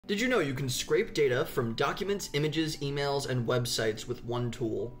Did you know you can scrape data from documents, images, emails, and websites with one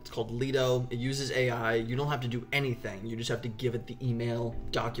tool? It's called Lido. It uses AI. You don't have to do anything. You just have to give it the email,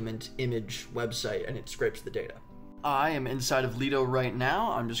 document, image, website, and it scrapes the data. I am inside of Lido right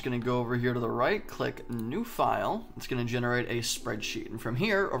now. I'm just going to go over here to the right, click New File. It's going to generate a spreadsheet. And from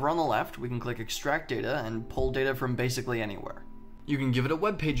here, over on the left, we can click Extract Data and pull data from basically anywhere. You can give it a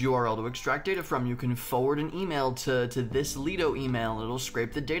web page URL to extract data from. You can forward an email to this Lido email and it'll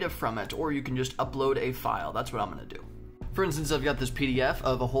scrape the data from it. Or you can just upload a file. That's what I'm going to do. For instance, I've got this PDF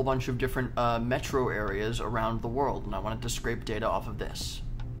of a whole bunch of different metro areas around the world, and I want it to scrape data off of this.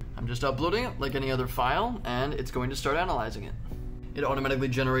 I'm just uploading it like any other file, and it's going to start analyzing it. It automatically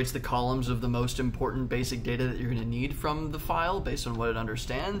generates the columns of the most important basic data that you're going to need from the file based on what it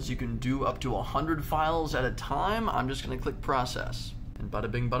understands. You can do up to 100 files at a time. I'm just going to click Process. And bada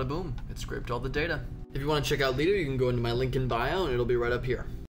bing, bada boom, it scraped all the data. If you want to check out Lido, you can go into my link in bio, and it'll be right up here.